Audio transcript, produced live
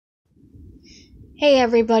Hey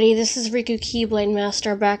everybody, this is Riku Keyblade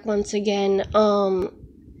Master back once again.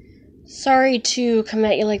 Sorry to come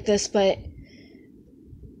at you like this, but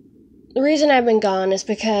the reason I've been gone is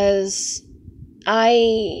because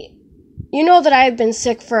you know that I've been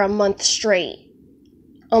sick for a month straight.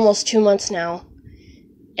 Almost 2 months now.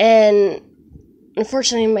 And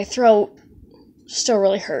unfortunately my throat still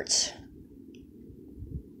really hurts.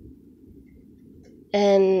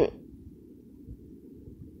 And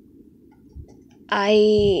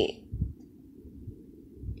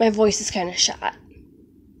my voice is kind of shot.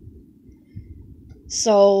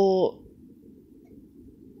 So,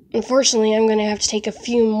 unfortunately, I'm going to have to take a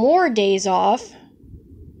few more days off.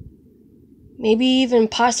 Maybe even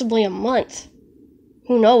possibly a month.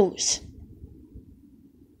 Who knows?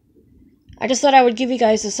 I just thought I would give you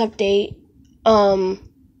guys this update.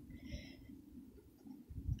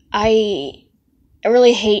 I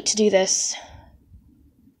really hate to do this,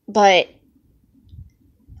 but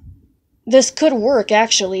this could work,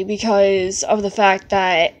 actually, because of the fact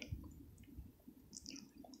that...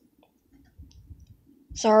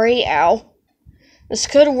 Sorry, ow. This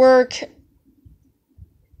could work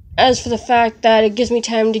as for the fact that it gives me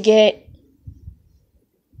time to get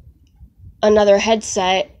another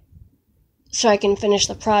headset so I can finish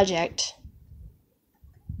the project.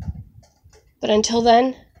 But until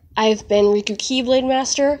then, I've been Riku Keyblade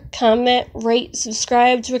Master. Comment, rate,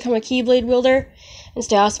 subscribe to become a Keyblade wielder, and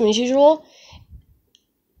stay awesome as usual.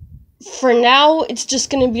 For now, it's just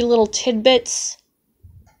going to be little tidbits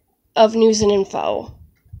of news and info.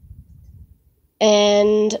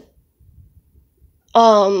 And,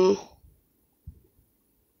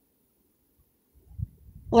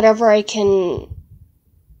 whatever I can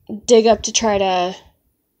dig up to try to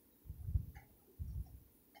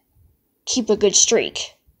keep a good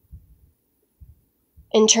streak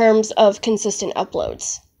in terms of consistent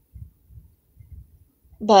uploads.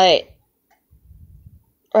 But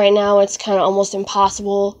right now it's kind of almost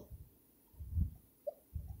impossible.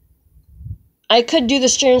 I could do the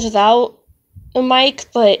streams without a mic,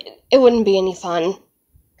 but it wouldn't be any fun.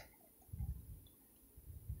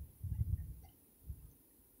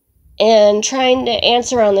 And trying to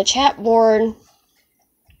answer on the chat board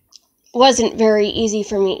wasn't very easy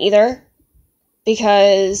for me either,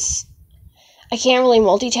 because I can't really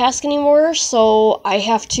multitask anymore, so I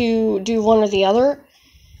have to do one or the other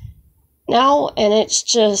now, and it's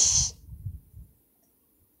just...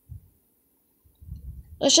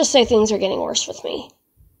 Let's just say things are getting worse with me.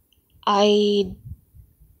 I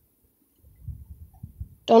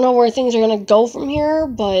don't know where things are going to go from here,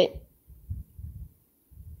 but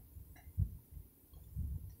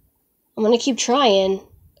I'm going to keep trying.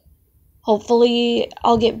 Hopefully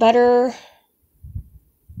I'll get better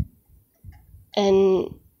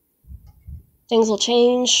and things will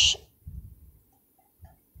change.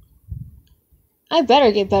 I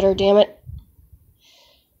better get better, damn it.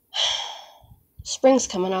 Spring's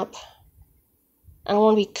coming up. I don't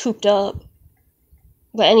want to be cooped up.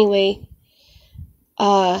 But anyway,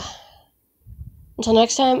 until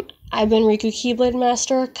next time, I've been Riku Keyblade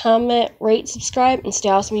Master. Comment, rate, subscribe, and stay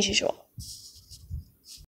awesome as usual.